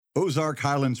Ozark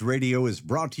Highlands Radio is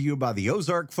brought to you by the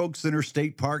Ozark Folk Center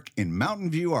State Park in Mountain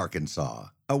View, Arkansas.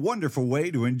 A wonderful way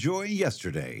to enjoy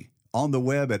yesterday. On the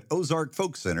web at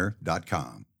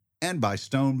ozarkfolkcenter.com. And by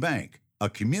Stone Bank, a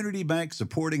community bank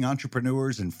supporting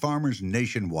entrepreneurs and farmers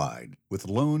nationwide with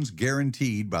loans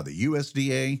guaranteed by the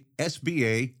USDA,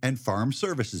 SBA, and Farm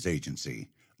Services Agency.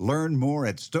 Learn more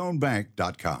at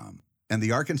stonebank.com. And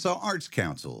the Arkansas Arts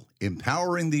Council,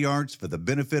 empowering the arts for the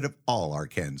benefit of all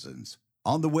Arkansans.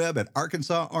 On the web at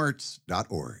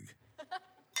arkansasarts.org.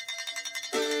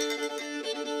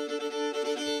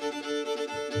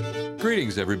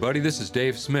 Greetings, everybody. This is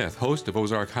Dave Smith, host of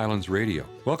Ozark Highlands Radio.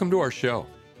 Welcome to our show.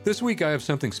 This week I have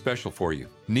something special for you.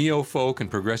 Neo-folk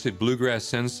and progressive bluegrass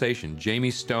sensation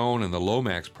Jamie Stone and the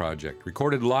Lomax Project,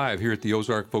 recorded live here at the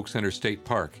Ozark Folk Center State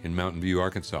Park in Mountain View,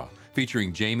 Arkansas,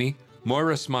 featuring Jamie,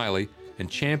 Moira Smiley,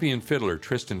 and champion fiddler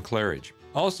Tristan Claridge.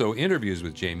 Also, interviews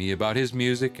with Jamie about his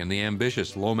music and the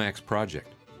ambitious Lomax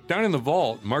Project. Down in the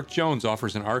vault, Mark Jones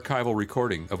offers an archival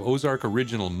recording of Ozark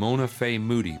original Mona Fay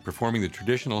Moody performing the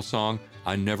traditional song,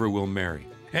 I Never Will Marry.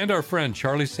 And our friend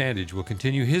Charlie Sandage will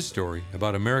continue his story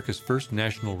about America's first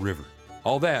national river.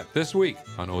 All that this week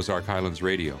on Ozark Highlands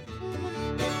Radio.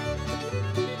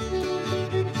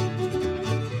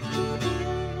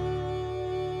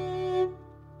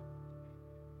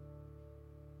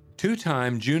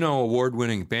 Two-time Juno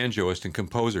Award-winning banjoist and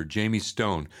composer Jamie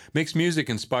Stone makes music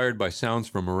inspired by sounds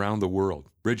from around the world,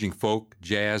 bridging folk,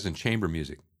 jazz, and chamber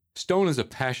music. Stone is a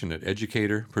passionate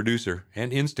educator, producer,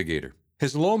 and instigator.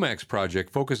 His Lomax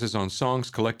project focuses on songs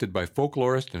collected by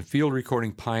folklorist and field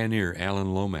recording pioneer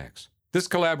Alan Lomax. This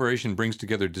collaboration brings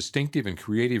together distinctive and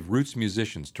creative roots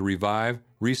musicians to revive,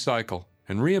 recycle,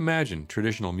 and reimagine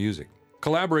traditional music.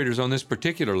 Collaborators on this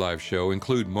particular live show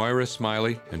include Moira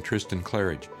Smiley and Tristan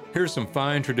Claridge. Here's some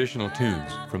fine traditional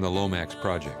tunes from the Lomax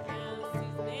Project.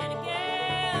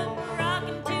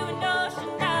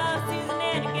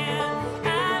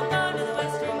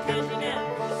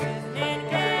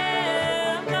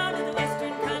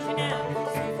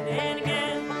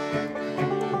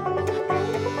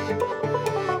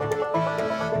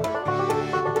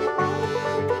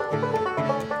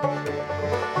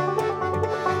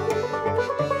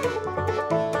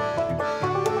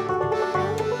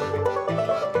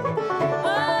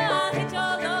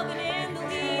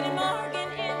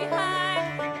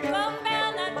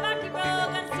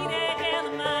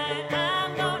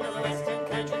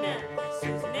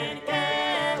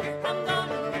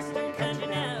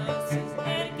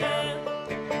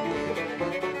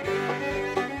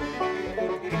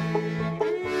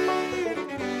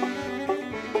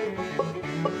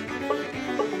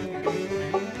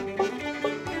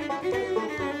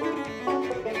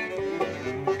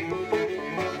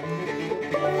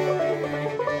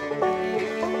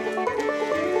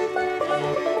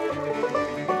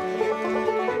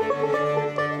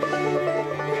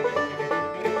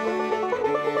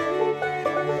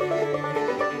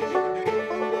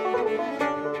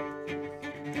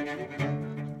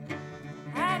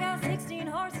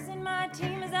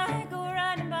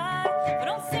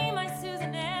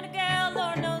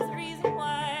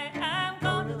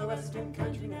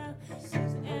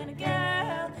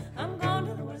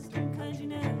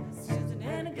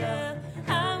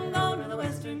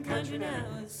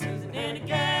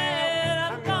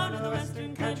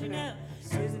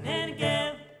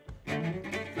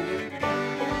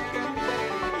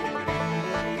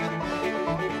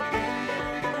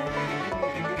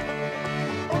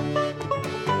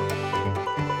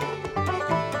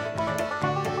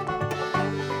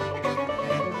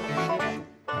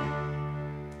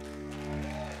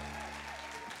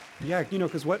 Yeah,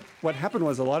 because what happened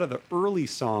was a lot of the early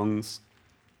songs,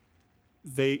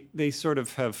 they sort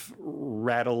of have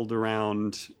rattled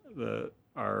around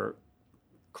our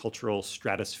cultural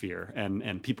stratosphere,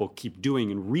 and people keep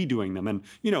doing and redoing them, and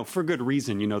for good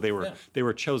reason. They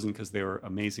were chosen because they were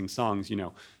amazing songs.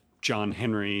 John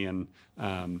Henry and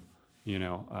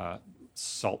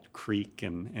Salt Creek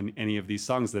and any of these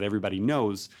songs that everybody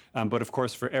knows. But of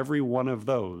course, for every one of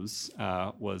those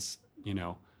was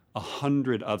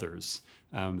 100 others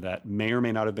that may or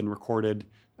may not have been recorded.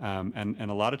 And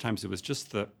a lot of times it was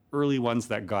just the early ones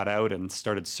that got out and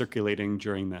started circulating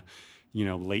during the,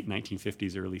 late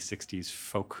 1950s, early 60s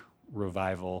folk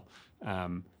revival.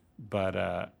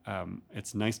 But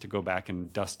it's nice to go back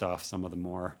and dust off some of the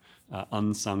more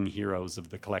unsung heroes of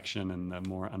the collection and the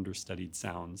more understudied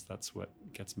sounds. That's what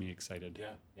gets me excited.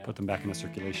 Yeah. Put them back into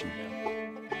circulation.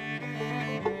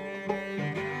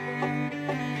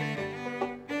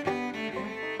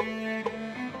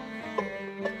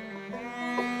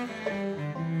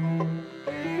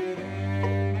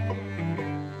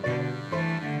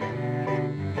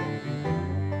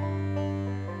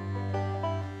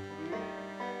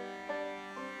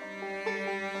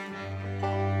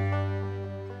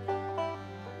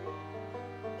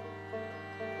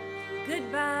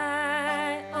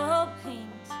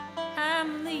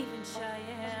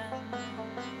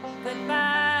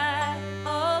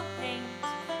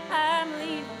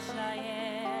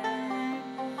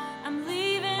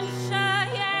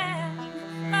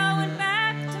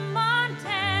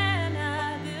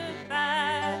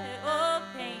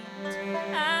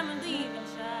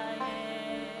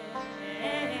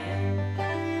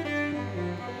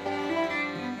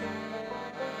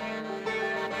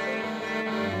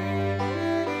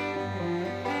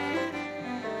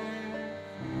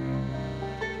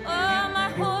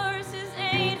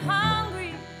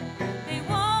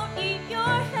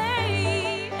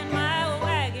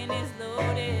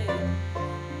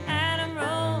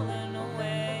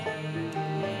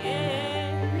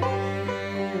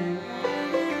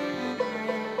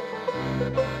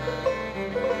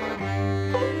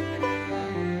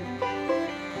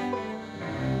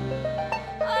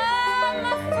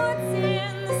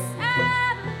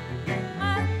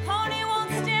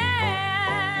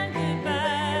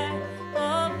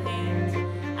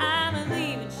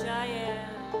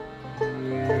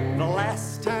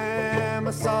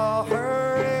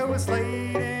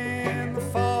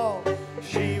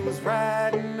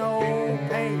 riding no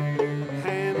pain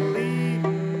and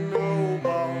leading no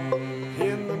ball.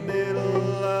 In the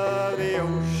middle of the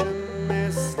ocean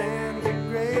there stands a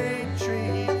great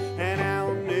tree, and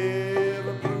I'll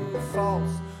never prove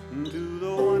false to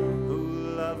the one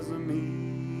who loves me.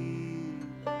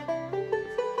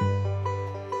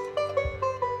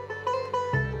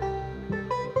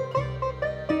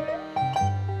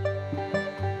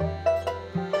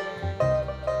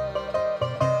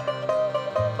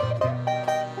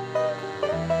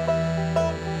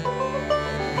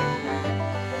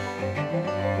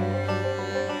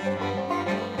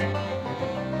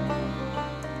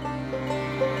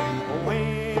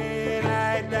 When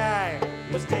I die,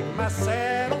 just take my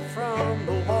saddle from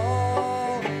the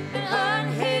wall and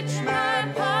unhitch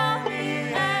my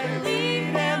pony and lead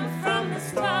him from the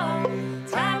stall.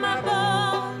 Tie my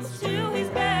bones to his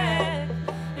back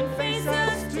and face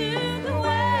us to the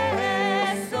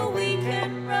west, so we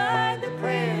can ride the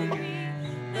prairie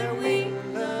that we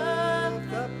love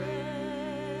the best.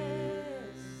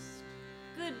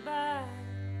 Goodbye,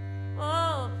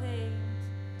 all pain,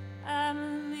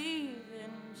 I'm leaving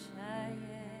Cheyenne.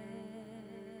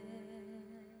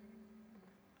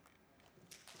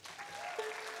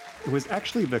 It was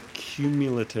actually the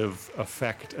cumulative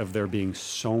effect of there being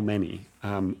so many.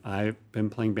 I've been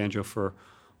playing banjo for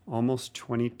almost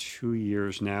 22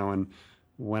 years now, and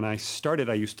when I started,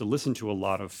 I used to listen to a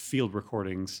lot of field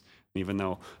recordings. Even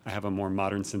though I have a more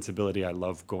modern sensibility, I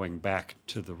love going back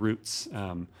to the roots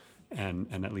and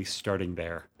at least starting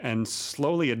there. And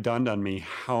slowly it dawned on me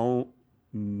how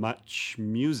much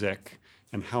music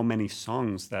and how many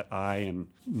songs that I and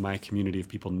my community of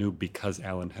people knew because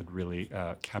Alan had really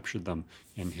captured them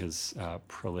in his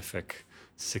prolific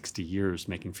 60 years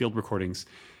making field recordings.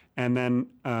 And then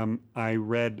I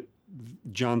read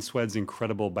John Swed's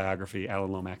incredible biography,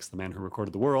 Alan Lomax, The Man Who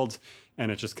Recorded the World, and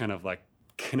it just kind of like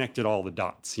connected all the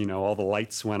dots, you know, all the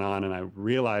lights went on, and I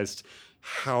realized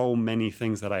how many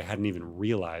things that I hadn't even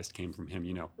realized came from him,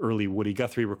 you know, early Woody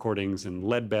Guthrie recordings and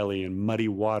Leadbelly and Muddy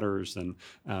Waters and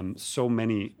so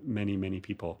many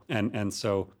people. And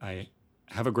so I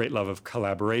have a great love of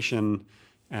collaboration,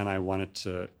 and I wanted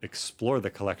to explore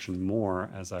the collection more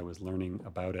as I was learning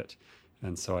about it.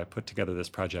 And so I put together this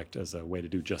project as a way to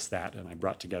do just that. And I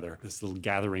brought together this little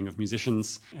gathering of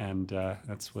musicians, and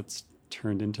that's what's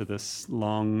turned into this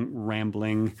long,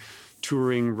 rambling,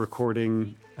 touring,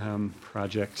 recording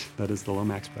project that is the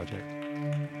Lomax Project.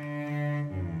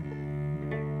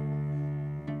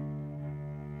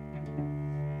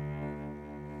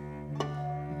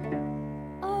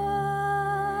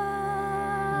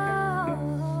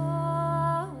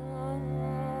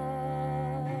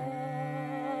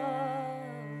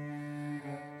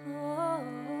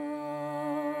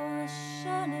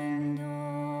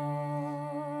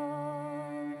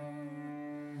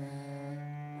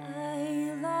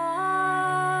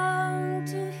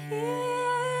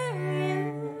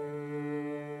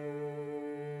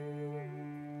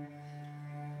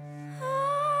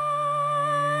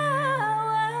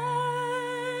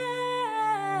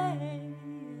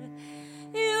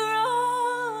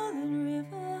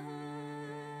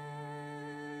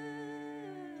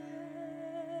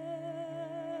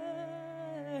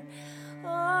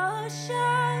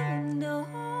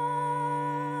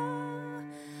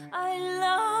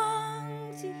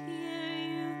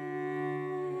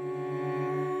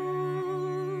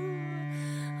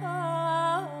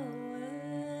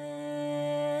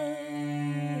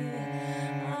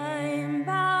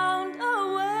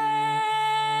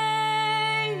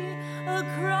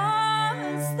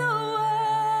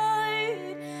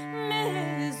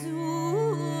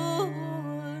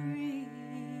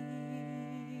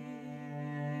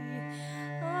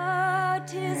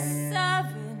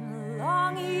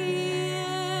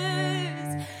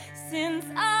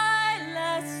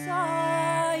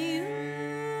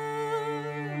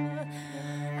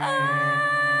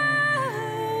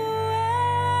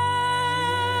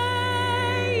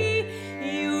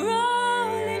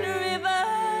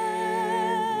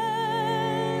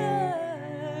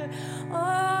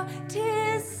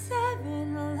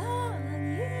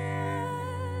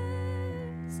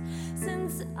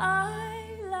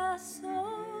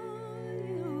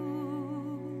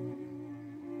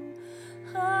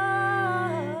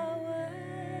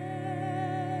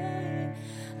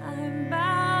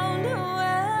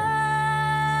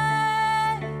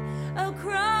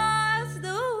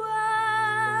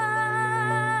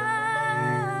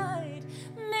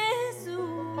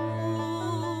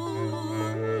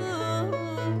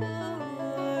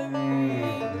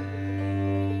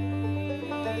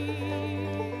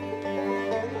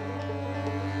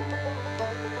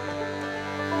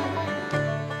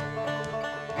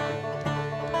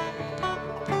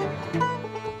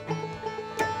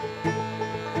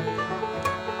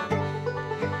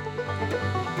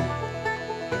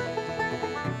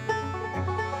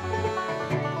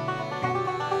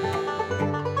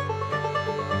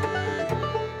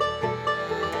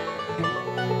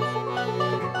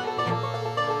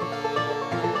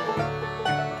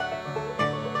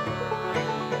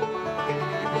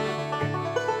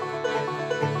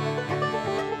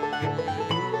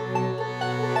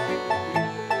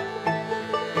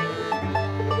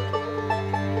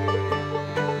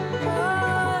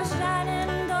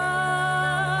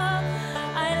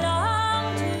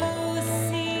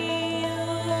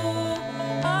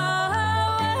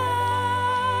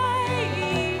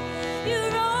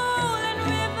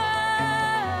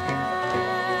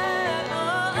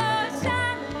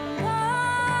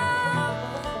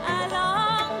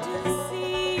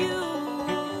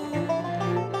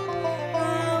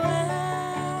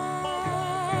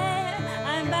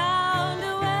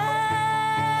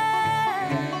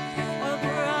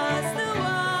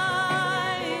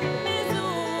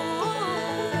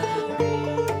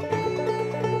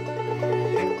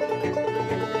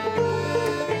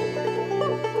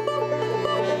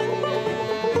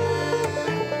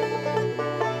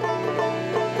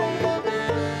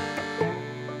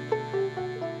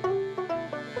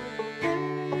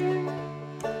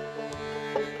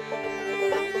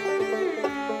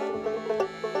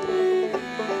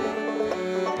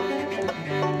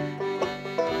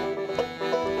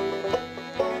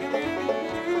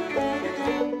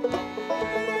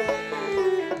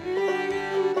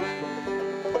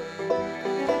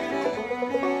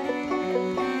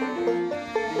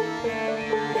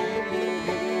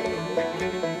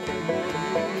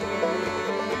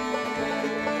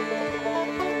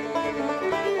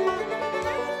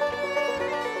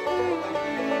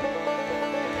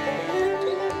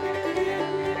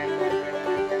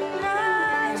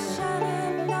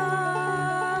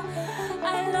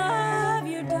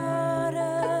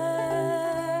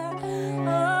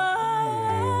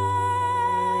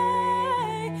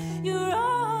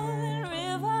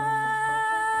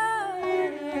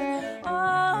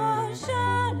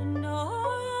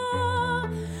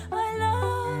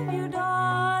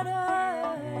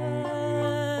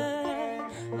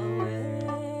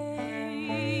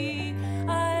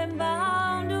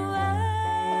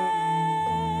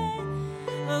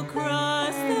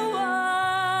 across the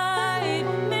wide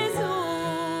Missouri,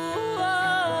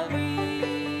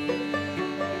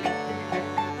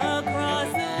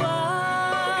 across the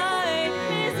wide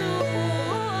Missouri,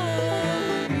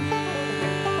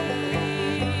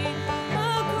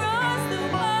 across the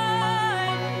wide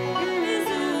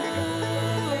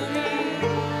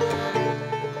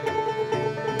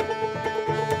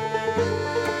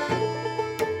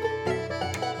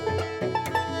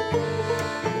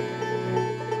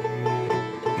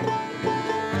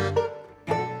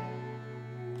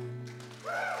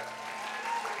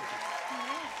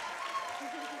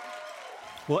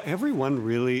Well, everyone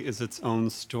really is its own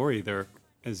story. They're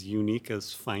as unique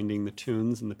as finding the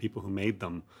tunes and the people who made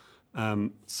them.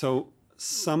 So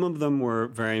some of them were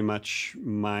very much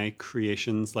my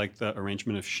creations, like the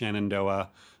arrangement of Shenandoah.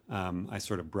 I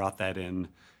sort of brought that in,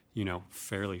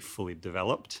 fairly fully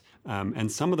developed.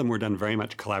 And some of them were done very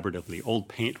much collaboratively. Old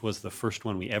Paint was the first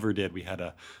one we ever did. We had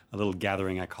a little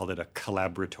gathering, I called it a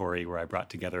collaboratory, where I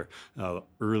brought together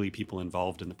early people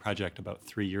involved in the project about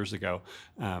 3 years ago.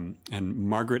 And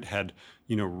Margaret had,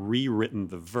 rewritten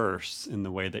the verse in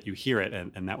the way that you hear it,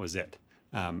 and that was it.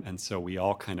 And so we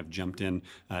all kind of jumped in.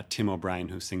 Tim O'Brien,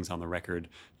 who sings on the record,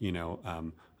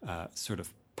 sort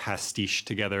of pastiche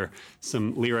together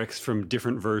some lyrics from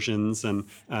different versions, and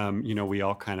we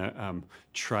all kind of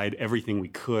tried everything we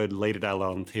could, laid it out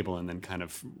on the table, and then kind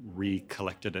of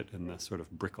recollected it in the sort of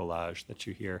bricolage that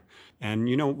you hear. And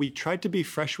we tried to be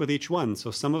fresh with each one,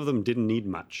 so some of them didn't need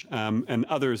much, and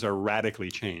others are radically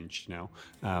changed.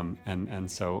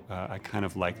 And so I kind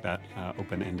of like that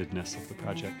open-endedness of the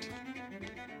project.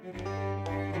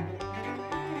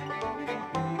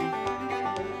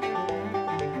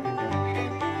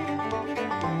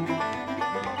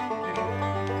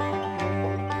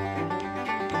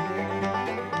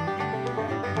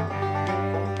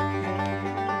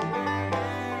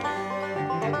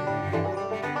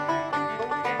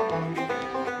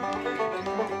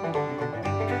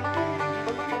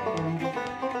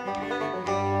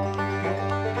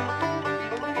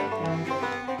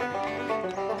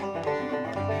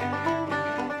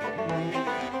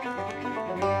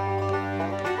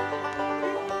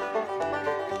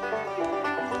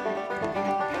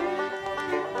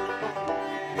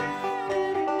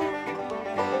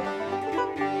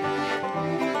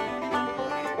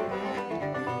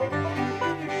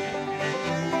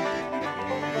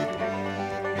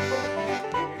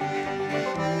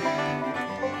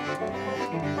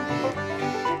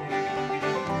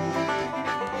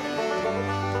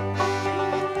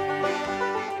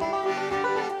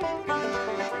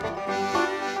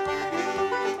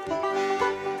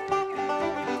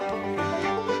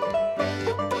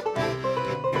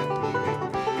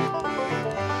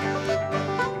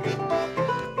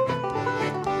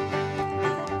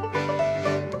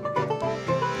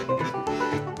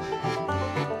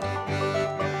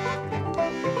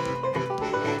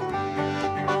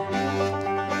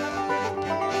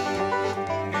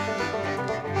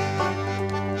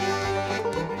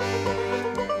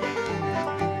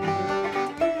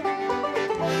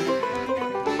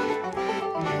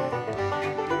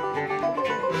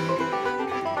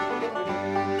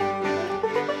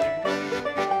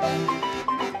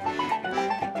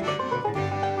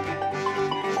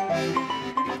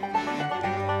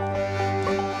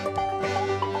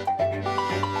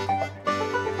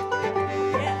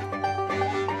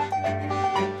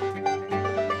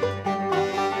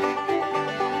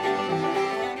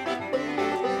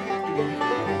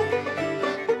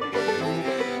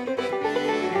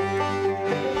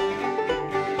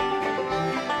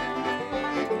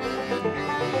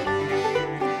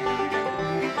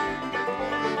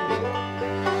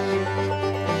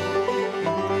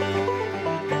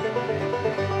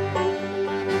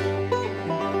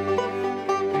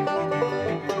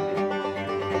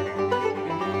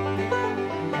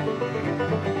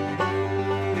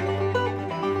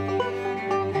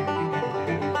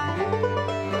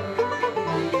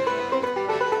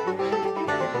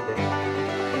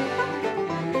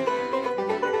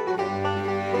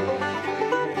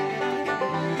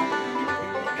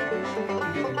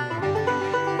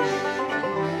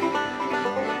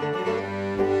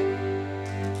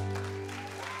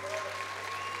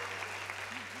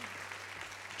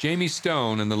 Jamie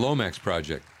Stone and the Lomax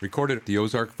Project, recorded at the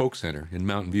Ozark Folk Center in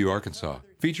Mountain View, Arkansas,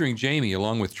 featuring Jamie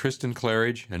along with Tristan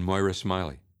Claridge and Moira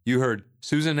Smiley. You heard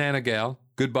Susan Anagal,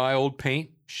 Goodbye Old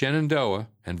Paint, Shenandoah,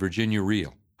 and Virginia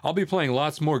Reel. I'll be playing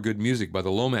lots more good music by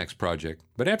the Lomax Project,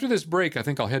 but after this break, I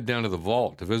think I'll head down to the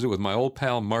vault to visit with my old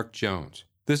pal Mark Jones.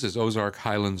 This is Ozark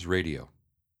Highlands Radio.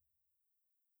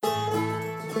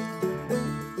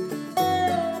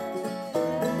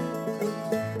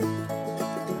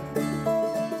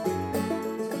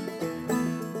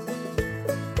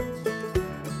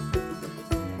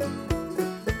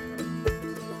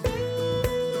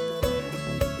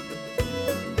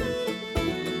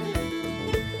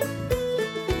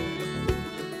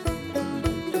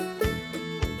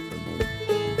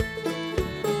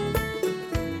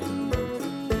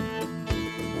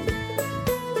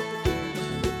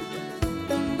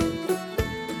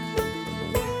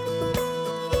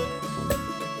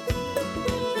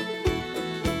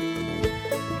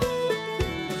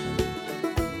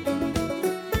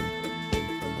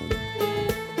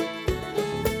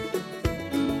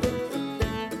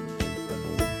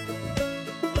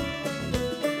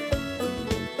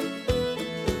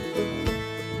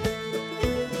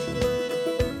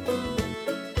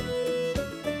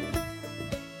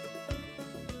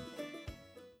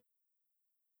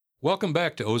 Welcome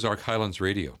back to Ozark Highlands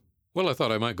Radio. Well, I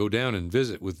thought I might go down and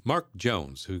visit with Mark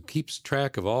Jones, who keeps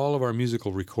track of all of our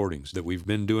musical recordings that we've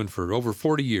been doing for over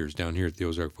 40 years down here at the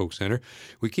Ozark Folk Center.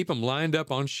 We keep them lined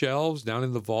up on shelves down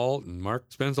in the vault, and Mark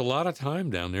spends a lot of time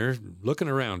down there looking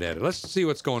around at it. Let's see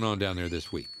what's going on down there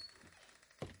this week.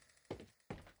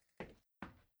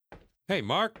 Hey,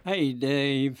 Mark. Hey,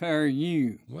 Dave. How are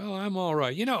you? Well, I'm all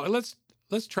right. You know, let's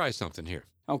try something here.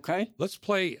 Okay. Let's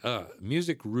play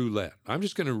music roulette. I'm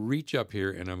just going to reach up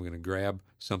here and I'm going to grab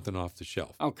something off the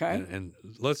shelf. Okay. And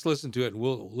let's listen to it.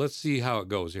 Let's see how it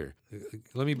goes here.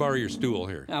 Let me borrow your stool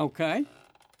here. Okay.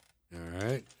 All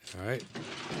right.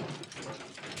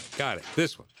 Got it.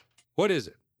 This one. What is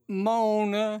it?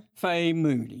 Mona Fay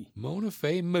Moody. Mona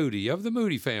Fay Moody of the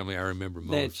Moody family. I remember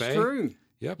Mona That's Fay. true.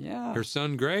 Yep. Yeah. Her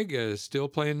son Greg is still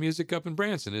playing music up in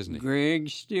Branson, isn't he?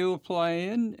 Greg's still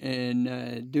playing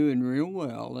and doing real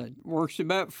well. It works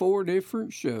about 4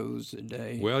 different shows a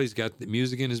day. Well, he's got the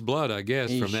music in his blood, I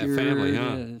guess, He from that sure family,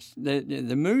 huh? does.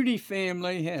 The Moody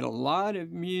family had a lot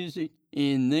of music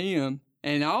in them.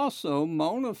 And also,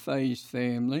 Mona Fay's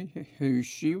family, who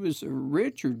she was a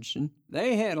Richardson,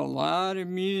 they had a lot of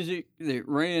music that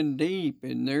ran deep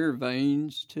in their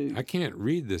veins, too. I can't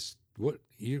read this. What?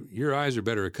 Your eyes are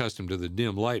better accustomed to the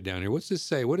dim light down here. What's this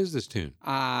say? What is this tune?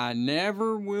 I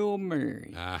Never Will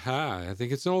Marry. Aha, I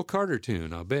think it's an old Carter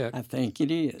tune, I'll bet. I think it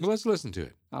is. Well, let's listen to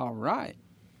it. All right.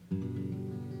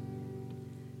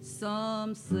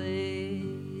 Some say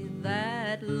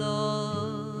that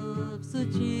love's a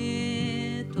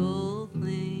gentle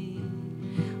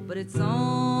thing, but it's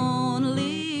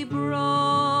only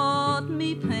brought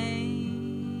me pain.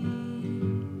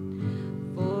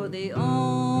 For the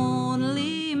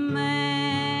only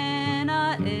man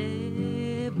I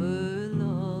ever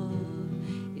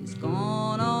loved is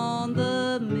gone on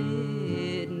the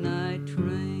midnight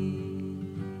train.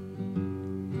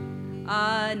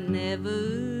 I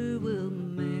never will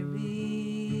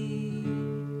marry.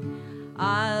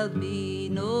 I'll be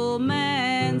no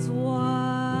man's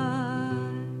wife.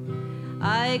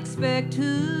 I expect to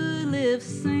live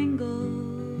single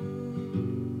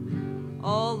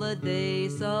all the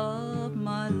days of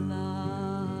my life.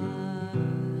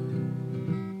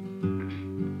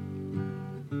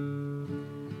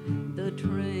 The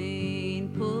train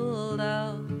pulled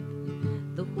out,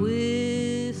 the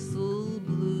whistle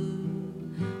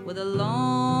blew with a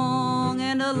long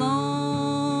and a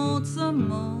lonesome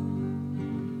moan.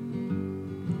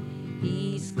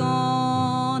 He's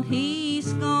gone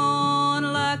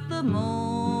like the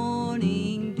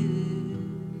morning dew,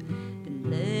 and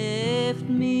left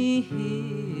me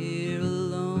here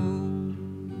alone.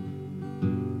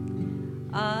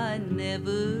 I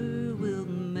never will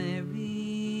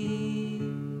marry.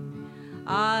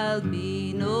 I'll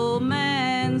be no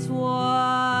man's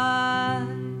wife.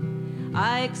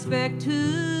 I expect to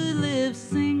live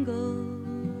single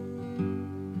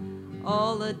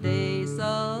all the days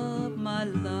of my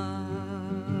life.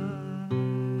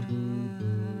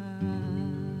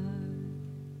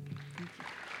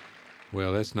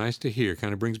 Well, that's nice to hear.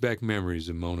 Kind of brings back memories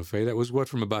of Mona Fay. That was what,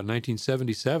 from about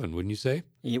 1977, wouldn't you say?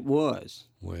 It was.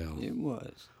 Well, It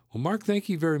was. well, Mark, thank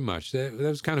you very much. That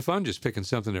was kind of fun just picking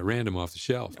something at random off the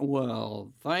shelf.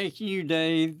 Well, thank you,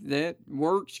 Dave. That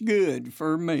works good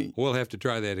for me. We'll have to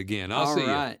try that again. I'll All see you.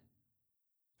 right.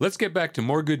 Let's get back to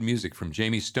more good music from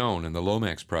Jamie Stone and the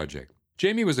Lomax Project.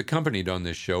 Jamie was accompanied on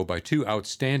this show by 2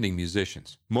 outstanding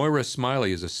musicians. Moira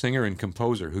Smiley is a singer and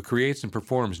composer who creates and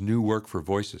performs new work for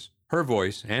voices. Her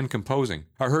voice and composing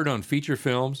are heard on feature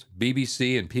films,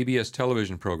 BBC and PBS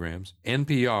television programs,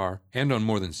 NPR, and on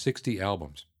more than 60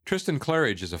 albums. Tristan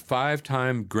Claridge is a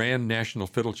 5-time Grand National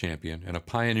Fiddle Champion and a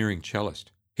pioneering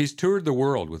cellist. He's toured the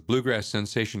world with bluegrass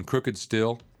sensation Crooked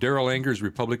Still, Darrell Anger's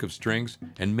Republic of Strings,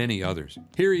 and many others.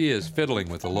 Here he is fiddling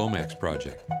with the Lomax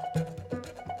Project.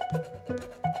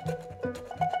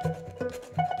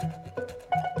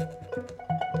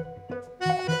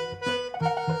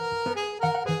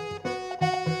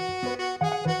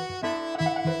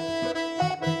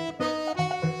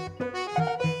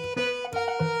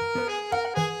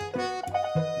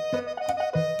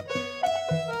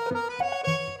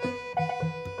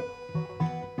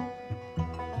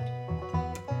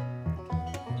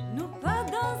 Nous pas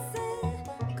danser,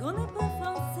 qu'on n'est pas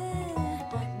français,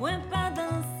 moins pas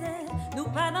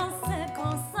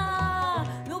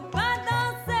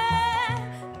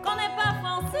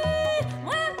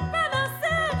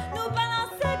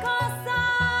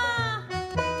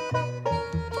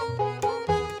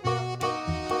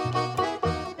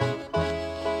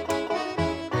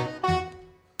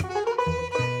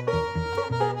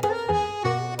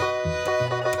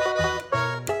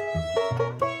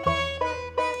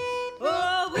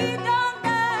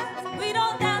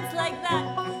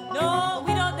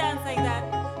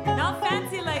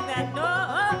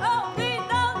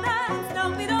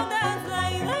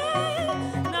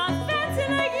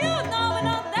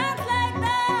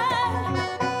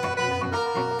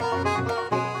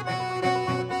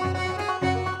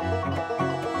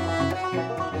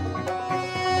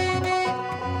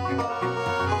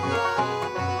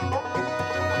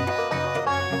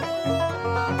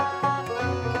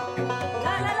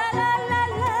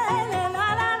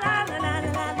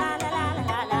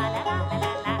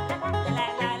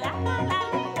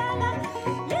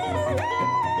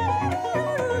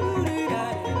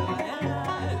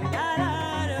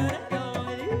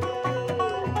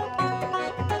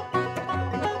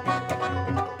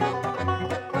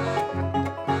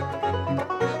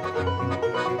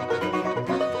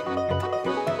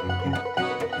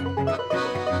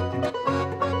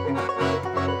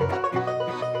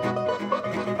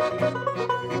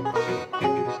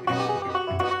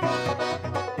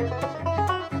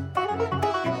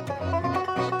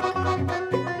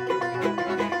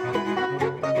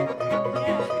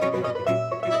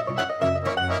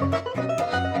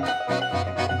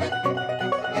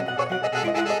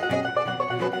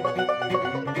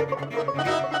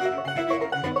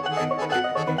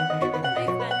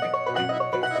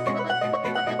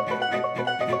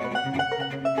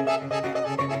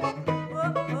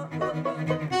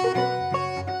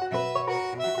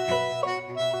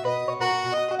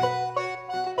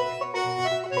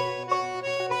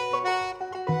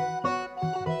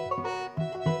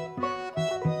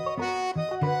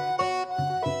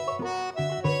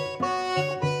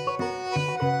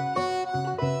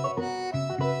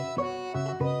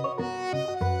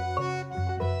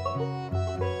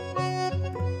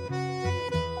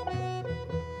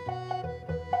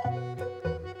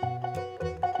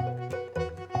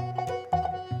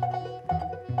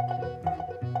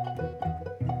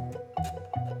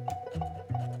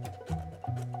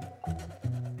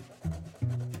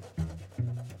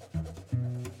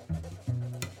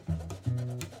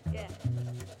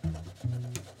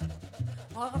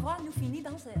Au revoir, nous finit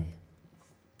danser.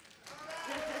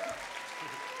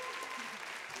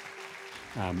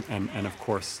 And of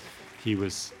course, he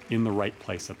was in the right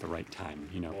place at the right time.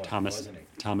 You know, Thomas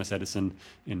Edison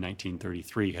in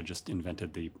 1933 had just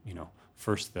invented the,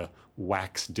 first the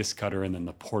wax disc cutter and then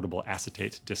the portable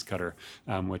acetate disc cutter,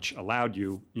 which allowed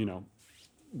you,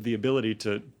 the ability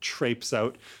to traipse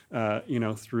out,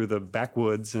 through the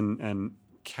backwoods and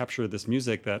capture this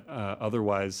music that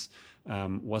otherwise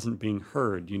wasn't being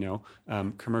heard.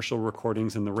 Commercial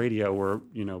recordings in the radio were,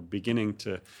 beginning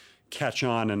to catch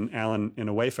on, and Alan, in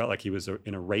a way, felt like he was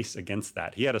in a race against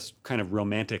that. He had a kind of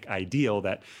romantic ideal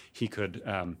that he could,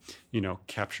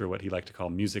 capture what he liked to call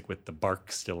music with the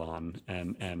bark still on,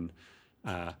 and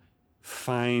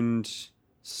find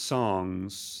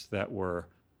songs that were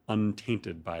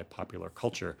untainted by popular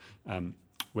culture,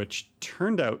 which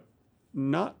turned out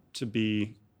not to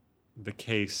be the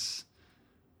case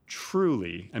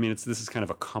truly. I mean, this is kind of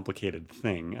a complicated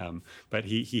thing, but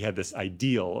he had this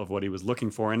ideal of what he was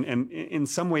looking for, and in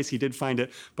some ways he did find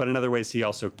it, but in other ways he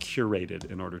also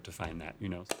curated in order to find that,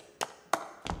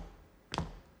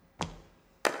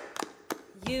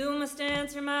 You must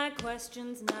answer my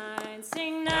questions 9,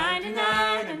 sing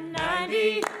 99 and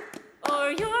 90,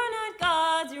 or you're not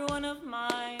God's, you're one of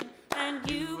mine,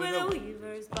 and you were the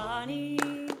weaver's Bonnie.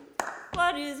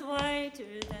 What is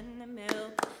whiter than the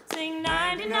milk? Sing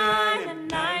 99 and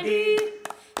 90,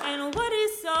 and what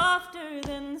is softer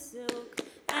than the silk?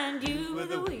 And you were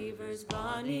the weaver's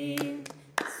Bonnie.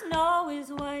 Snow is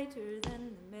whiter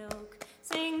than the milk.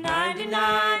 Sing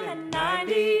 99 and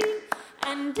 90,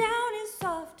 and down is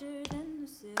softer than the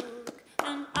silk.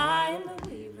 And I am the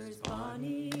weaver's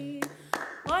Bonnie.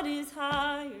 What is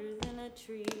higher than a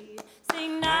tree?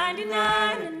 Sing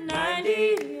 99 and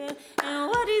 90, and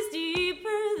what is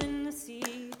deeper than the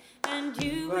sea? And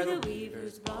you are the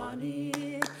weaver's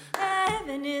Bonnie.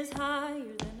 Heaven is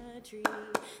higher than a tree.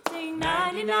 Sing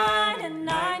 99 and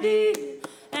 90,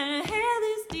 and hell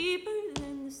is deeper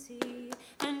than the sea.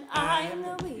 And I am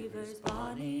the weaver's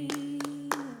Bonnie.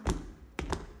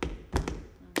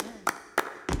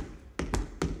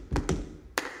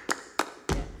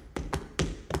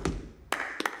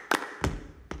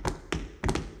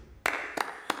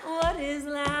 What is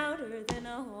louder than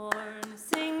a horn?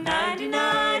 Sing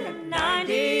 99 and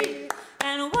 90.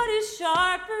 And what is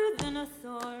sharper than a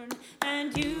thorn?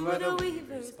 And you are the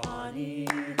weaver's Bonnie.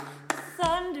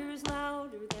 Thunder is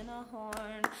louder than a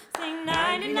horn. Sing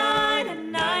 99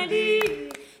 and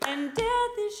 90. And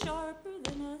death is sharper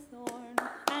than a thorn.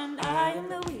 And I am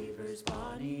the weaver's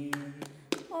Bonnie.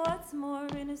 What's more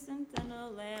innocent than a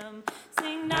lamb?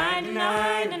 Sing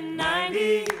 99 and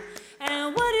 90.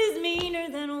 And what is meaner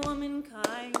than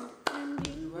womankind? And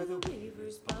you are the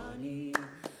weaver's Bonnie.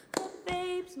 A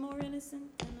babe's more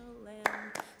innocent than a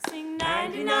lamb. Sing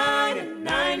 99 and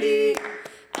 90.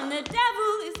 And the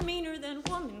devil is meaner than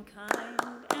womankind.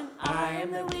 And I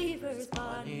am the weaver's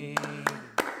Bonnie.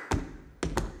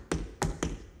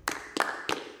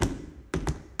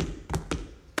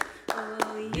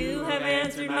 Oh, you have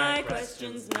answered my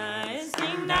questions 9.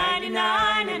 Sing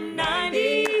 99 and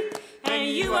 90. And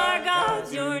you are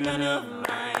God's, you're none of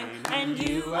mine. And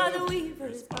you are the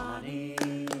weaver's Bonnie.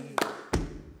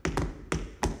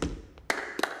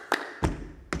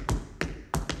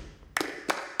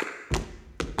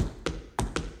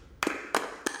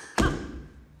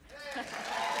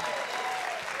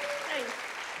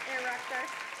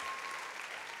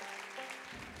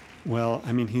 Well,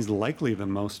 I mean, he's likely the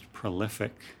most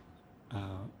prolific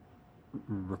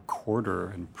recorder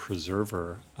and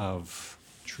preserver of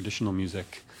traditional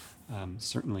music,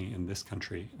 certainly in this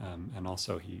country, and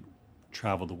also he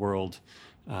traveled the world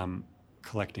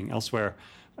collecting elsewhere.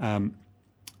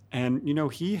 And,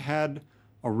 he had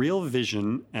a real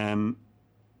vision and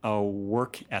a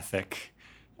work ethic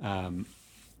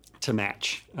to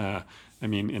match. In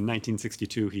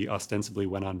 1962, he ostensibly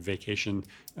went on vacation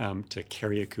to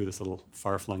Carriacou, this little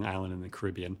far-flung island in the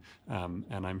Caribbean.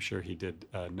 And I'm sure he did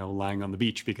no lying on the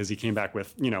beach, because he came back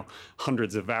with,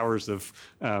 hundreds of hours of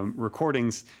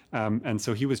recordings. And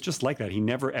so he was just like that. He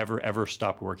never, ever, ever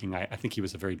stopped working. I think he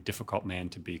was a very difficult man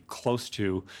to be close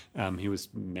to. He was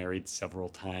married several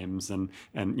times. And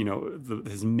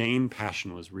his main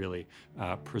passion was really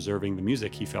preserving the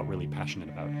music he felt really passionate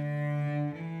about.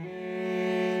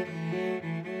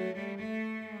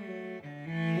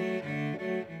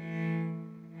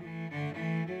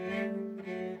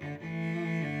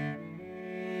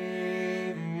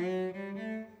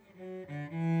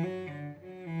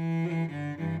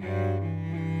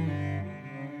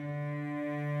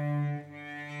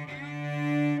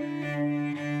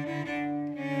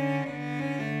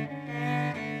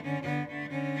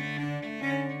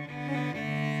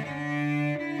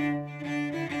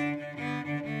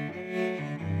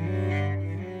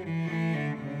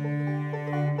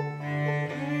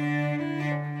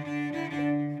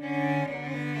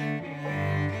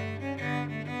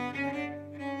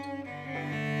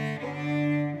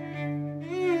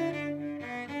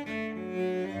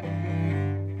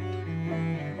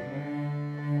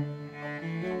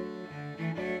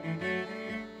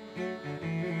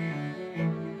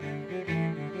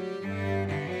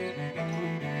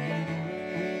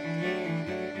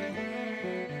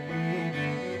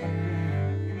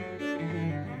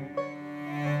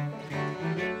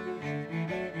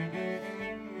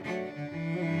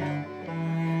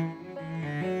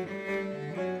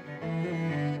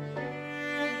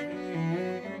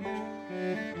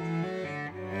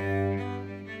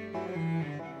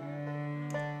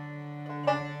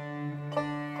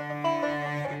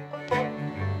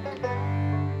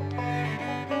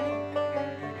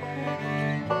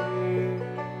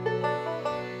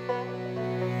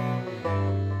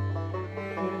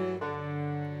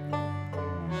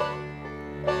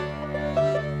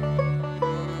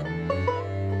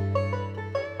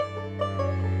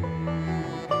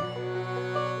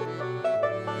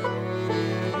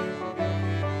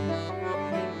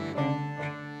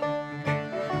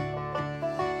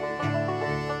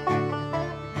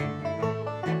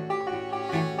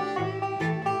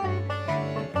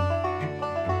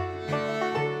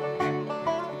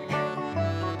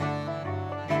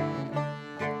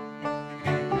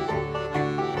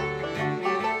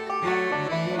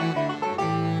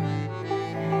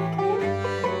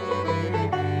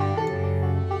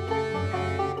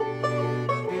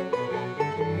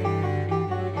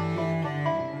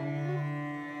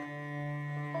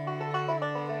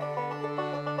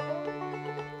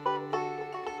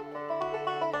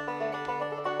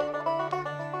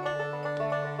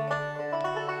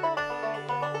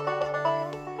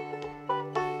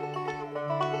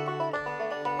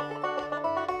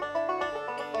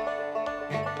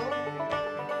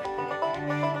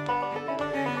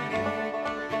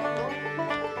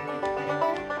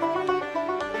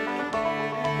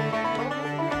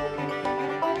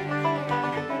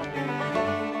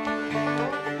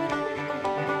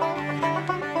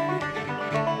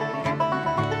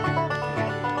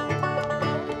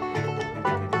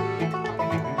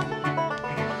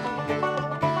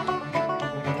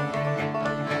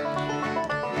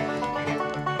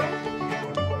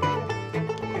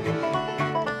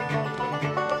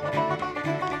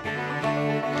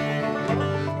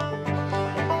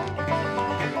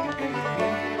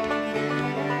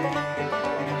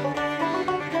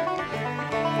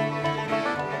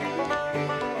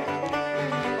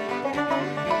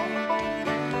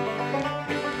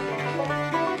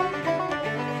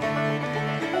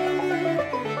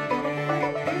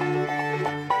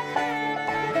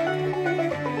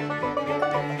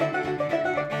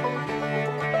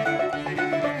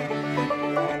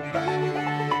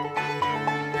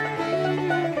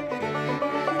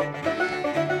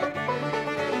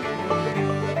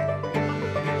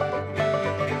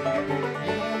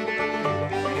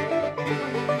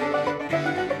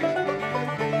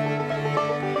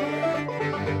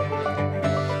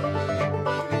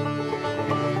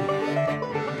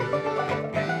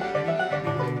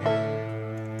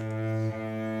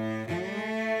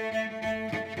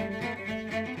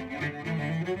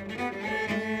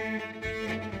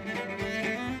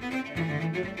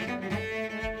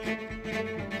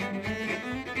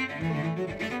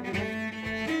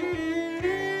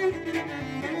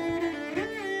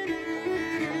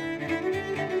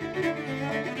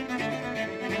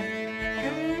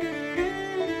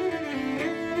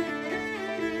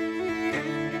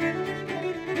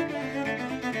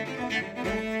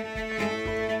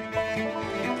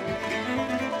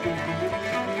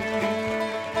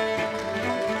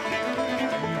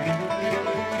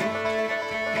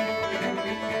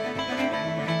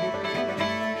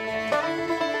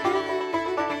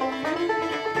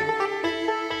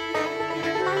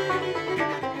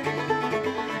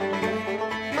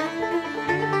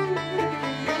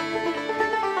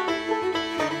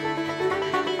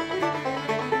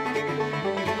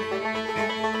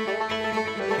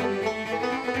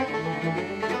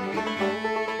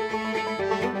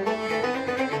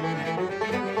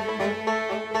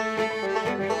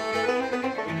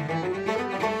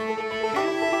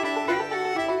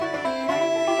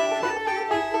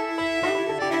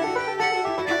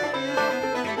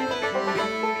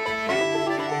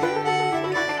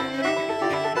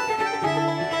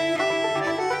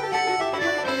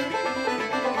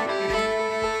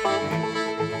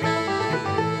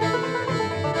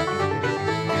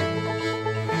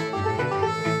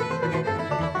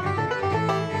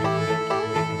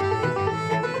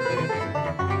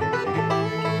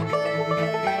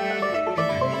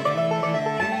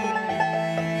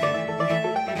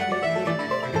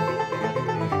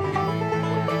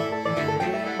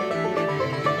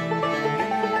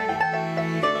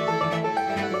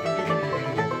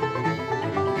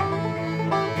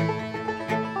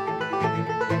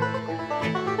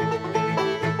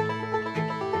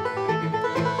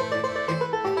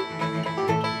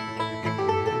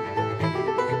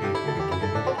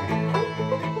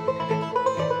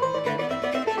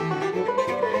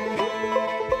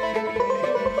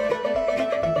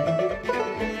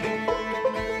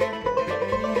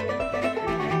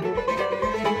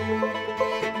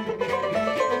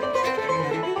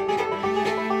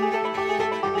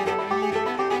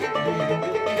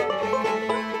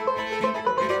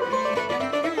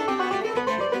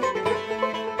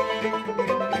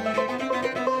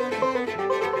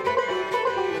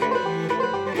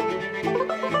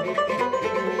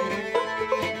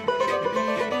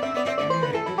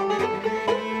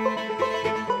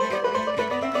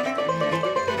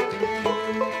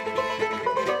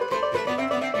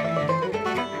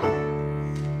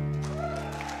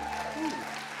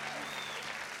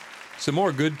 Some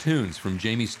more good tunes from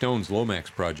Jamie Stone's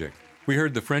Lomax project. We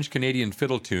heard the French-Canadian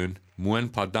fiddle tune,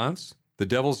 Moine Pas Danse, The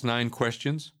Devil's 9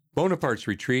 Questions, Bonaparte's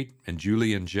Retreat, and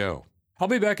Julie and Joe. I'll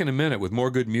be back in a minute with more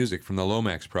good music from the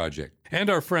Lomax project. And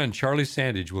our friend Charlie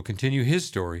Sandage will continue his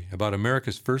story about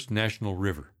America's first national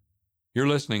river. You're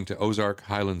listening to Ozark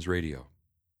Highlands Radio.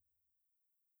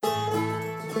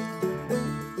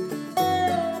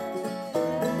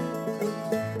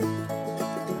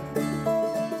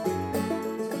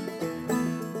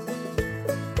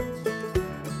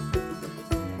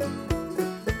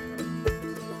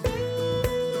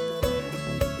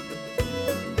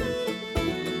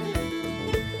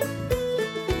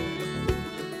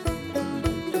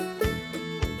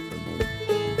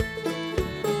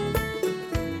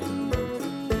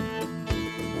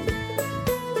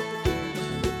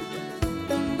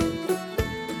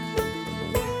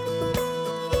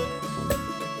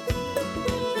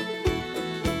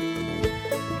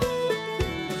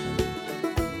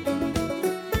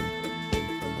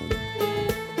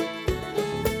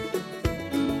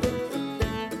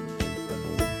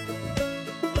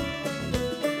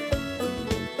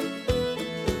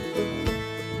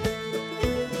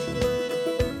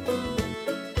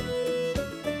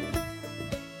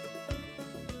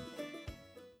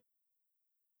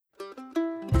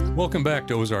 Welcome back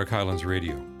to Ozark Highlands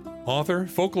Radio. Author,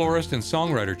 folklorist, and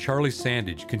songwriter Charlie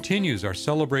Sandage continues our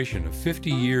celebration of 50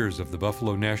 years of the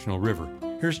Buffalo National River.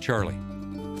 Here's Charlie.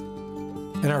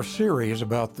 In our series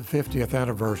about the 50th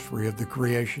anniversary of the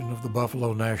creation of the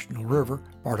Buffalo National River,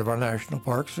 part of our national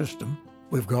park system,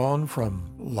 we've gone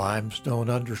from limestone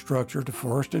understructure to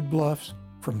forested bluffs,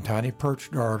 from tiny perch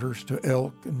darters to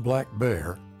elk and black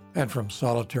bear, and from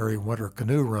solitary winter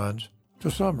canoe runs to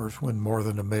summers when more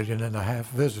than 1.5 million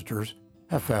visitors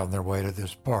have found their way to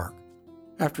this park.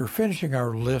 After finishing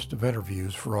our list of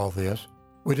interviews for all this,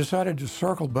 we decided to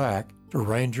circle back to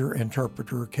ranger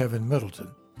interpreter Kevin Middleton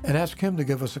and ask him to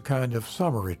give us a kind of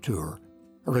summary tour,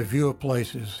 a review of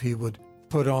places he would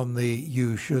put on the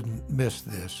 "you shouldn't miss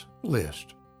this"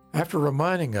 list. After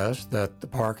reminding us that the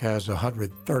park has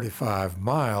 135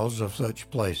 miles of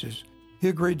such places, he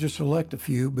agreed to select a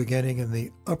few beginning in the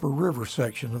upper river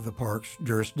section of the park's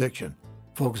jurisdiction,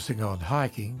 focusing on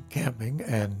hiking, camping,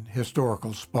 and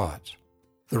historical spots.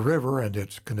 The river and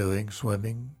its canoeing,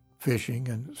 swimming, fishing,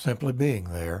 and simply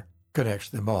being there connects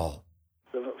them all.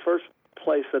 The first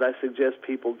place that I suggest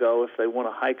people go if they want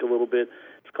to hike a little bit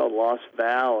is called Lost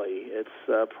Valley.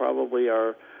 It's probably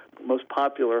our most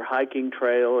popular hiking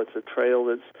trail. It's a trail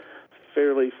that's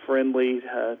fairly friendly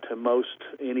to most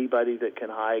anybody that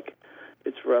can hike.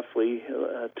 It's roughly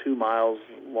 2 miles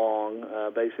long.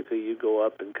 Basically, you go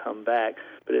up and come back.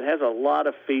 But it has a lot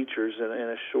of features in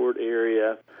a short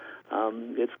area.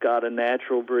 It's got a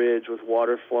natural bridge with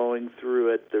water flowing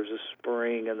through it. There's a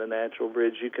spring in the natural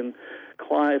bridge. You can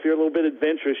climb. If you're a little bit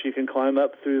adventurous, you can climb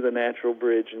up through the natural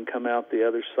bridge and come out the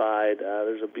other side.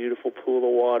 There's a beautiful pool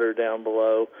of water down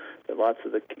below that lots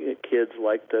of the kids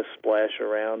like to splash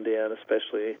around in,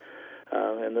 especially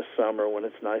in the summer when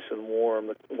it's nice and warm.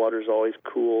 The water's always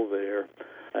cool there.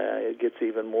 It gets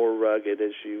even more rugged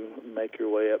as you make your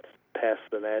way up past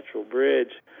the natural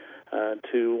bridge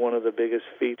to one of the biggest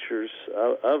features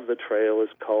of the trail is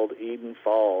called Eden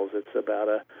Falls. It's about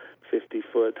a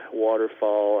 50-foot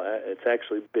waterfall. It's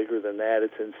actually bigger than that.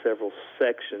 It's in several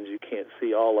sections. You can't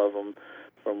see all of them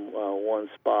from one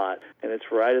spot. And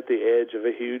it's right at the edge of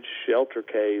a huge shelter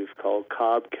cave called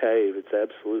Cobb Cave. It's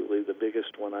absolutely the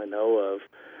biggest one I know of.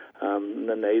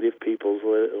 The native peoples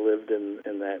lived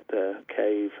in that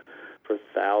cave for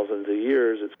thousands of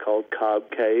years. It's called Cobb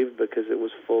Cave because it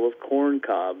was full of corn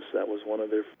cobs. That was one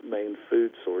of their main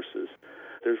food sources.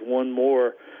 There's one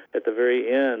more at the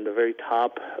very end, the very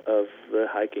top of the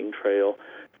hiking trail,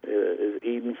 is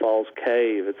Eden Falls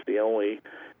Cave. It's the only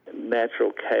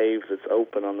natural cave that's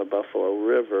open on the Buffalo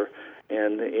River,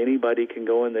 and anybody can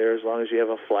go in there as long as you have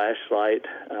a flashlight.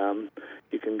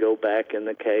 You can go back in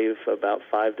the cave about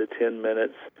 5 to 10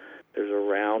 minutes. There's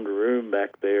a round room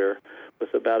back there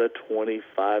with about a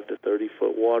 25 to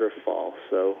 30-foot waterfall.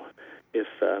 So if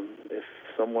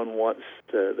someone wants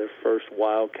their first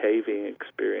wild caving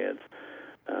experience,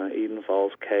 Eden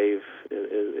Falls Cave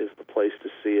is the place to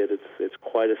see it. It's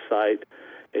quite a sight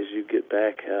as you get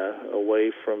back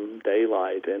away from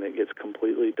daylight and it gets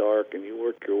completely dark and you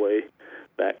work your way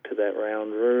back to that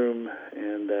round room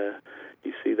and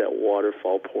you see that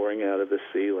waterfall pouring out of the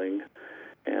ceiling.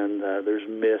 And there's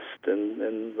mist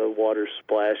and the water's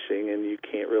splashing and you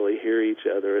can't really hear each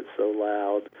other. It's so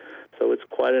loud. So it's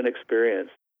quite an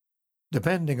experience.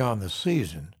 Depending on the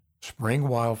season, spring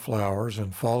wildflowers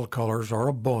and fall colors are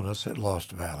a bonus at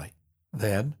Lost Valley.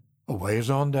 Then, A ways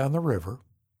on down the river.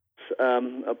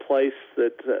 A place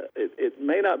that it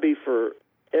may not be for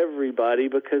everybody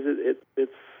because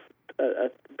it's a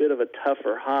bit of a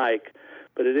tougher hike,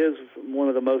 but it is one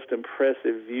of the most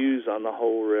impressive views on the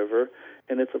whole river,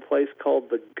 and it's a place called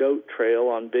the Goat Trail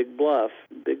on Big Bluff.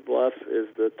 Big Bluff is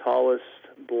the tallest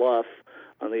bluff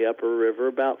on the upper river,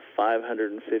 about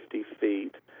 550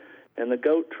 feet. And the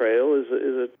Goat Trail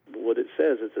is what it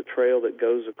says. It's a trail that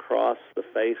goes across the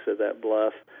face of that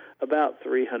bluff about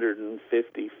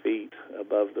 350 feet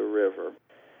above the river.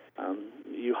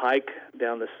 You hike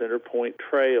down the Center Point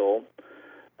Trail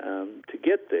to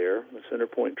get there. The Center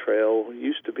Point Trail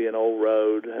used to be an old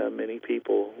road. Many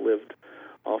people lived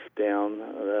off down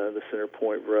the Center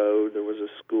Point Road. There was a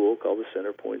school called the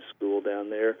Center Point School down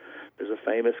there. There's a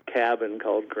famous cabin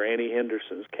called Granny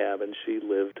Henderson's cabin. She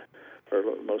lived for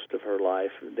most of her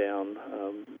life down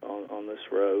on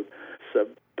this road. It's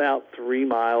about 3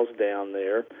 miles down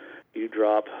there. You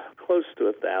drop close to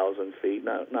 1,000 feet,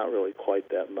 not really quite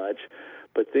that much.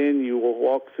 But then you will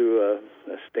walk through a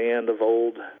stand of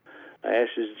old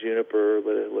ashes juniper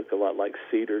that look a lot like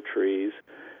cedar trees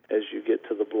as you get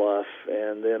to the bluff,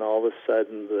 and then all of a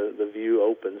sudden the view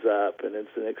opens up, and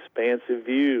it's an expansive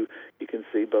view. You can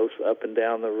see both up and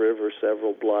down the river,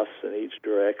 several bluffs in each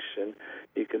direction.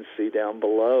 You can see down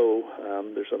below,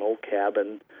 there's an old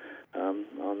cabin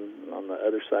on the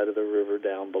other side of the river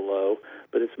down below,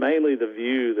 but it's mainly the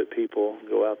view that people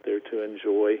go out there to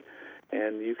enjoy.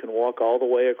 And you can walk all the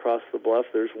way across the bluff.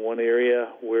 There's one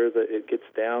area where it gets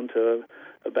down to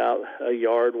about a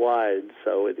yard wide,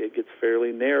 so it gets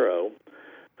fairly narrow.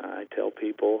 I tell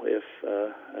people if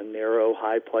a narrow,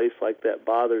 high place like that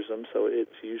bothers them, so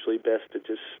it's usually best to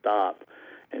just stop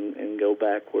and go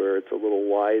back where it's a little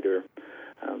wider.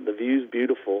 The view's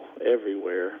beautiful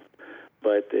everywhere,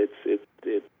 but it's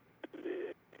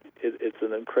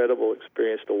an incredible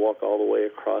experience to walk all the way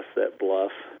across that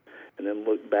bluff and then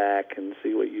look back and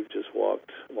see what you've just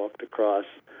walked across.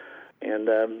 And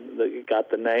it got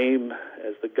the name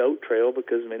as the Goat Trail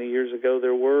because many years ago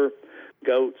there were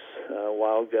goats,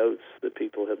 wild goats that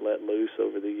people had let loose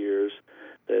over the years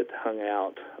that hung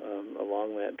out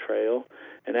along that trail.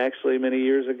 And actually many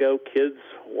years ago, kids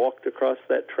walked across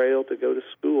that trail to go to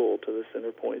school, to the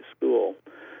Center Point School.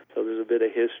 So there's a bit of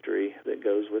history that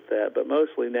goes with that. But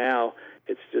mostly now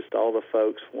it's just all the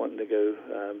folks wanting to go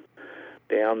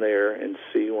down there and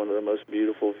see one of the most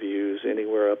beautiful views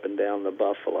anywhere up and down the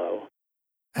Buffalo.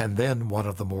 And then one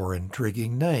of the more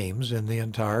intriguing names in the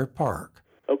entire park.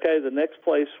 Okay, the next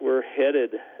place we're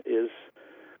headed is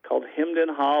called Hemden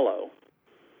Hollow.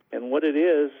 And what it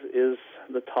is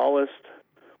the tallest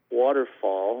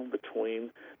waterfall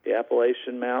between the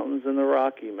Appalachian Mountains and the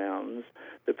Rocky Mountains.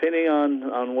 Depending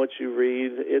on what you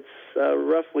read, it's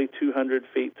roughly 200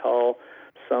 feet tall.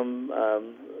 Some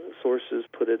sources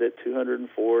put it at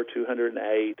 204,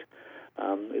 208.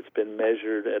 It's been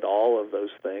measured at all of those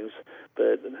things,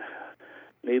 but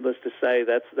needless to say,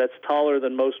 that's taller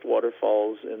than most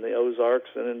waterfalls in the Ozarks,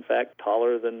 and in fact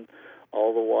taller than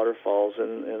all the waterfalls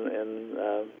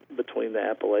in between the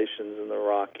Appalachians and the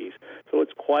Rockies. So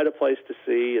it's quite a place to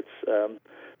see. It's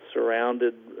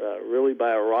surrounded really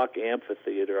by a rock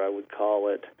amphitheater, I would call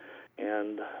it,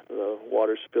 and the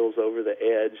water spills over the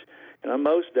edge. And on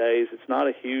most days, it's not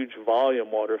a huge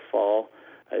volume waterfall.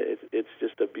 It's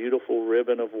just a beautiful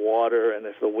ribbon of water, and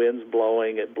if the wind's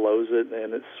blowing, it blows it,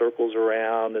 and it circles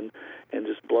around and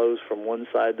just blows from one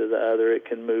side to the other. It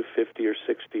can move 50 or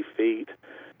 60 feet,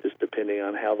 just depending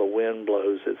on how the wind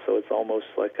blows it. So it's almost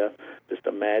like just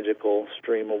a magical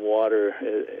stream of water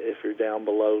if you're down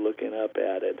below looking up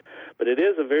at it. But it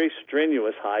is a very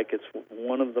strenuous hike. It's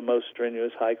one of the most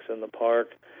strenuous hikes in the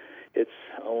park. It's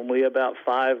only about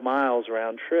 5 miles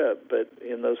round trip, but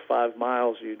in those 5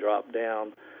 miles you drop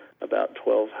down about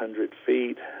 1,200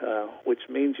 feet, which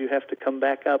means you have to come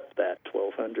back up that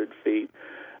 1,200 feet.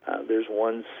 There's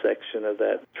one section of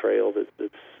that trail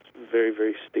that's very,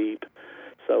 very steep.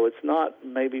 So it's not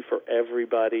maybe for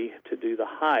everybody to do the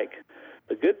hike.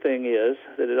 The good thing is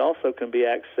that it also can be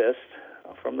accessed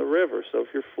from the river. So if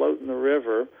you're floating the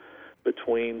river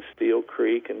between Steel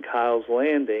Creek and Kyle's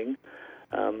Landing,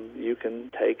 you can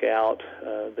take out,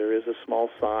 there is a small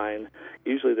sign.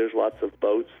 Usually there's lots of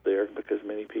boats there because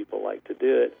many people like to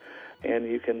do it. And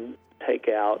you can take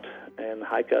out and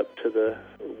hike up to the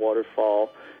waterfall.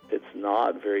 It's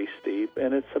not very steep,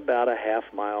 and it's about a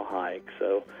half-mile hike.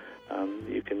 So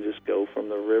you can just go from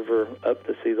the river up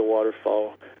to see the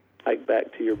waterfall, hike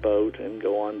back to your boat, and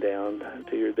go on down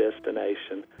to your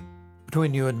destination.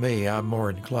 Between you and me, I'm more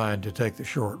inclined to take the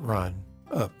short run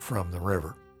up from the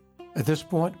river. At this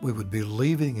point, we would be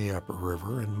leaving the upper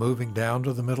river and moving down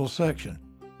to the middle section.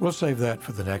 We'll save that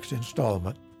for the next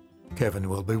installment. Kevin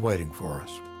will be waiting for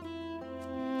us.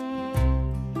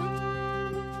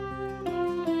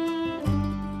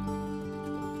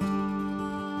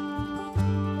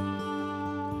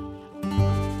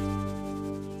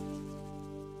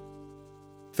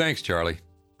 Thanks, Charlie.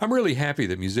 I'm really happy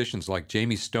that musicians like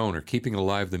Jamie Stone are keeping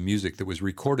alive the music that was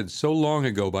recorded so long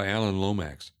ago by Alan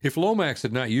Lomax. If Lomax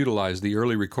had not utilized the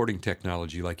early recording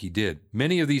technology like he did,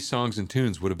 many of these songs and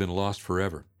tunes would have been lost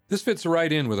forever. This fits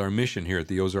right in with our mission here at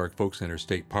the Ozark Folk Center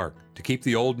State Park, to keep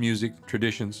the old music,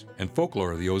 traditions, and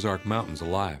folklore of the Ozark Mountains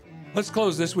alive. Let's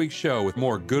close this week's show with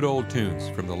more good old tunes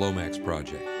from the Lomax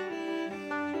Project.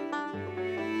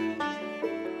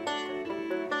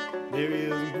 There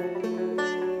is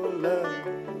more love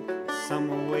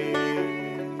somewhere.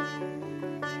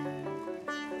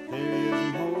 There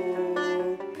is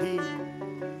more peace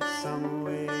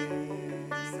somewhere.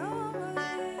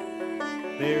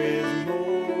 There is more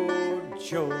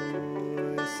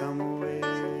joy somewhere.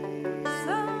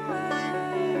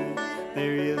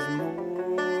 There is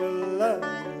more love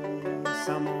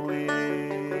somewhere.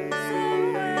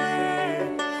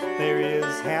 There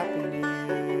is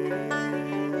happiness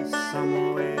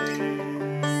somewhere.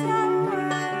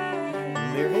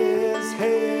 There is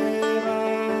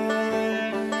heaven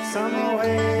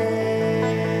somewhere.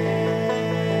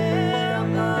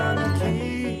 I'm gonna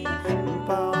keep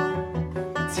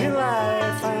on till I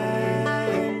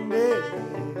find it.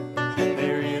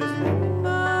 There is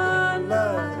more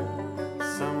love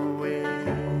somewhere.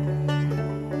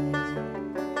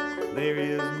 There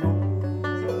is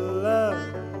more love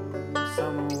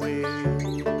somewhere.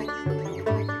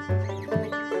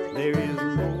 There is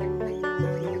more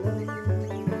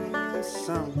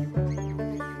somewhere. There is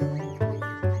more.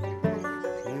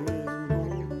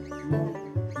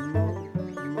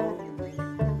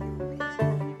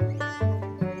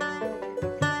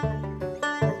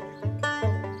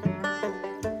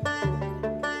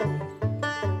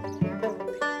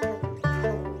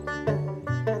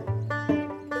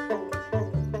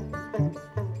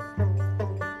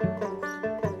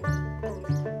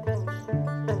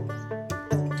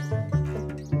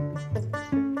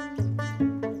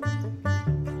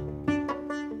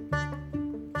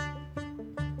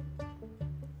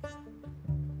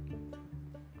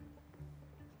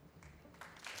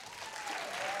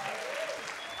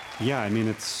 Yeah, I mean,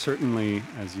 it's certainly,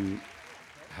 as you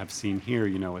have seen here,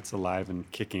 you know, it's alive and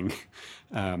kicking,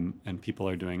 and people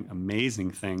are doing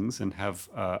amazing things and have,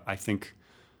 I think,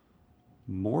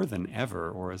 more than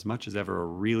ever, or as much as ever, a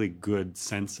really good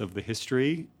sense of the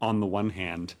history on the one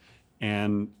hand,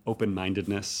 and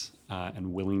open-mindedness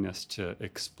and willingness to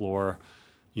explore,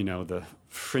 you know, the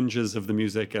fringes of the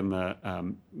music and the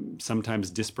sometimes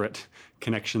disparate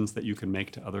connections that you can make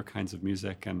to other kinds of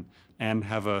music, and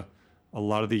have a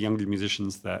lot of the younger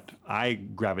musicians that I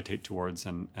gravitate towards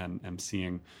and am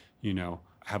seeing, you know,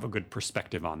 have a good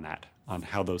perspective on that, on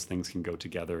how those things can go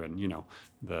together, and, you know,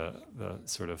 the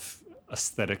sort of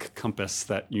aesthetic compass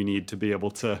that you need to be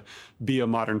able to be a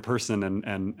modern person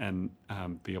and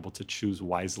be able to choose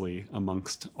wisely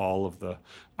amongst all of the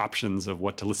options of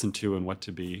what to listen to and what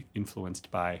to be influenced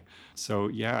by. So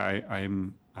yeah,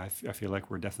 I feel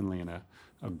like we're definitely in a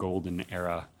golden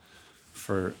era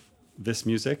for this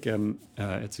music, and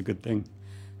it's a good thing.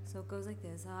 So it goes like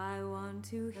this. I want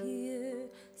to hear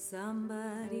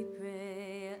somebody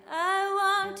pray.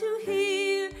 I want to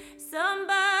hear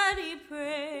somebody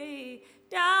pray.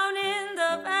 Down in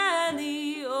the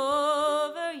valley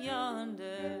over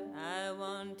yonder, I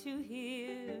want to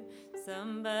hear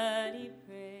somebody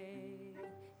pray.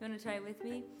 You want to try it with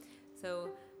me? So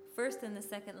first and the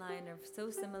second line are so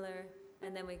similar.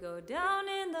 And then we go down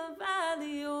in the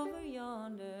valley over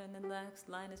yonder. And then the next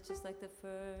line is just like the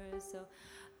first. So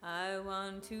I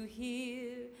want to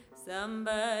hear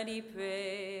somebody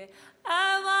pray.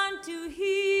 I want to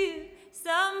hear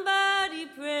somebody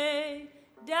pray.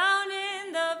 Down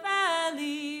in the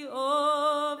valley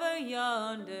over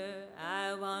yonder.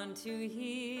 I want to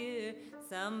hear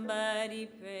somebody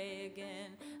pray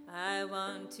again. I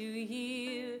want to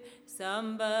hear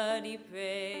somebody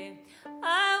pray.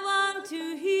 I want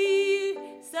to hear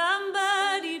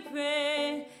somebody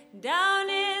pray. Down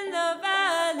in the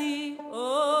valley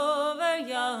over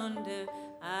yonder,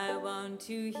 I want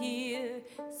to hear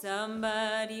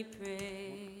somebody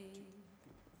pray.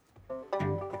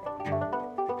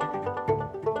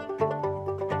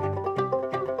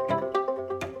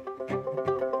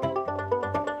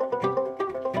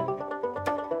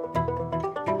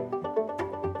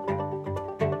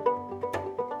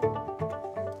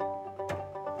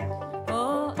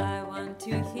 Oh, I want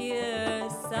to hear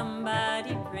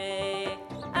somebody pray.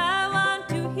 I want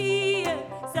to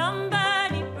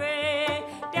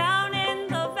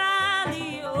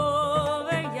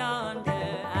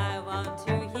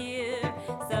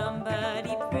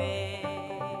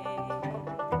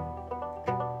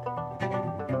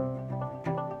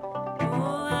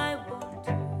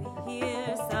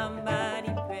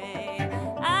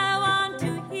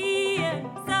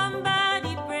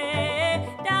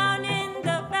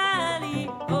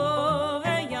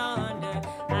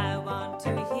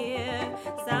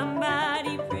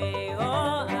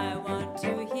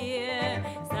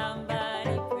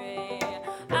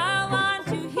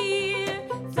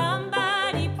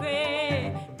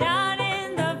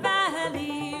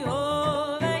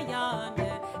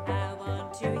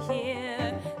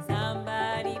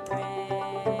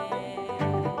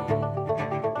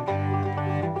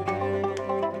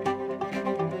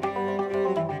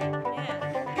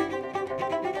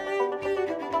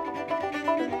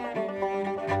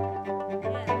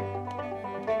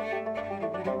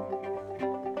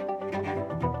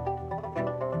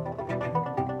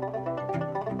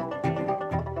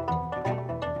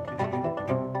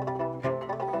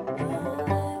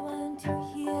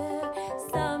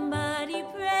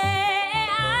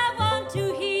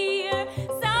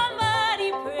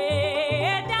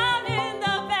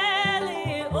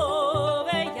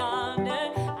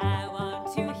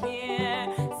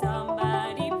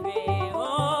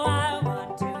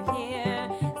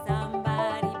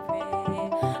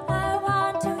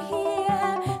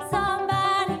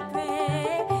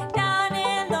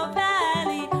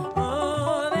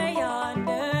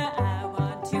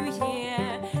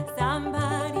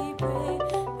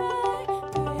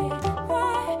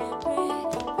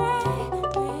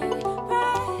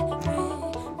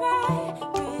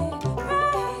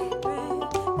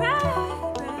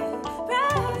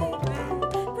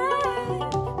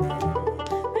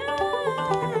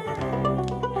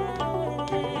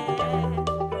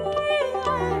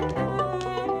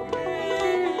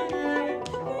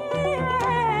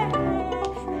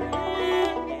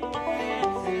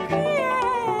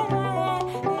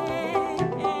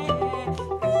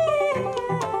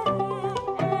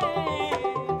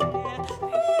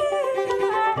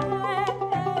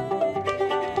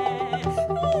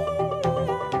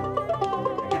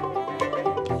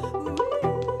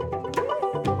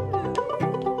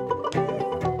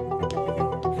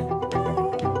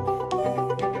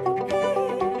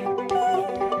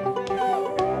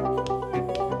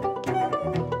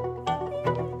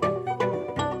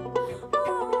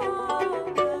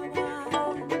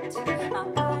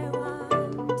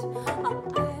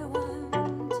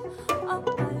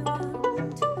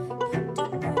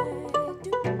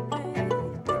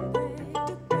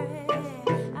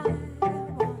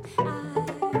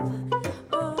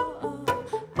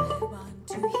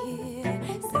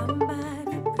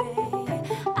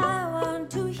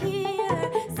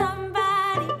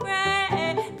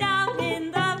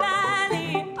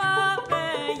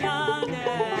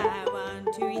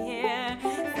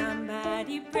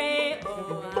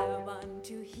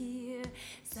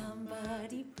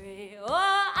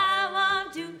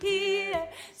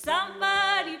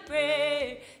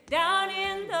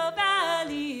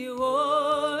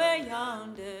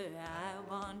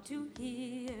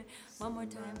One more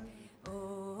time.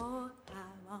 Oh,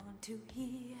 I want to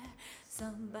hear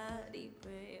somebody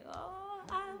pray. Oh,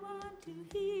 I want to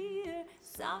hear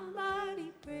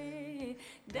somebody pray.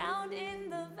 Down in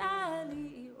the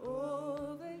valley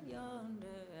over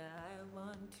yonder, I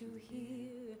want to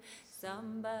hear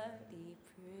somebody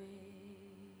pray.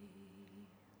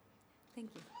 Thank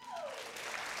you.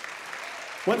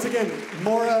 Once again,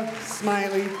 Maura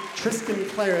Smiley, Tristan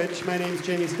Claridge. My name's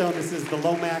Jamie Stone. This is the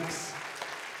Lomax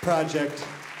Project.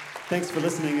 Thanks for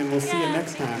listening, and we'll see you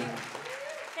next time.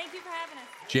 Thank you for having us.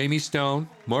 Jamie Stone,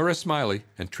 Maura Smiley,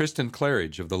 and Tristan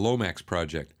Claridge of the Lomax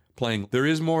Project, playing There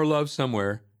Is More Love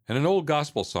Somewhere and an old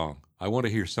gospel song, I Want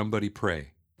to Hear Somebody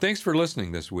Pray. Thanks for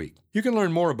listening this week. You can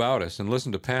learn more about us and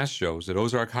listen to past shows at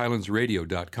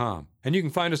OzarkHighlandsRadio.com, and you can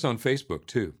find us on Facebook,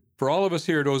 too. For all of us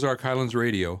here at Ozark Highlands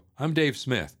Radio, I'm Dave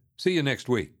Smith. See you next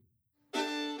week.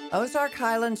 Ozark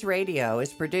Highlands Radio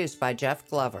is produced by Jeff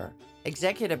Glover.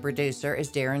 Executive producer is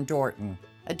Darren Dorton.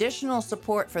 Additional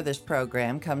support for this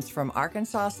program comes from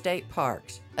Arkansas State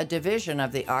Parks, a division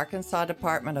of the Arkansas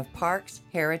Department of Parks,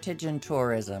 Heritage, and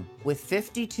Tourism, with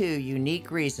 52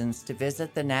 unique reasons to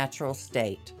visit the natural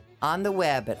state. On the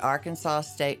web at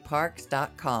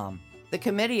arkansasstateparks.com. The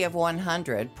Committee of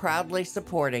 100 proudly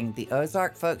supporting the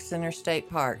Ozark Folk Center State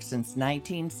Park since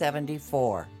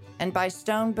 1974. And by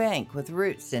Stone Bank with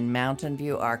roots in Mountain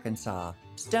View, Arkansas.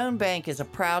 Stone Bank is a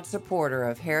proud supporter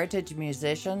of heritage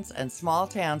musicians and small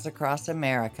towns across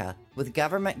America, with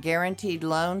government-guaranteed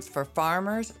loans for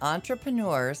farmers,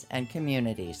 entrepreneurs, and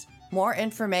communities. More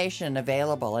information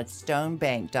available at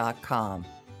stonebank.com.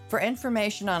 For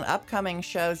information on upcoming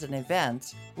shows and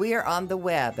events, we are on the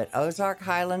web at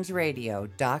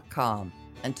ozarkhighlandsradio.com.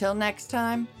 Until next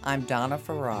time, I'm Donna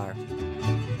Farrar.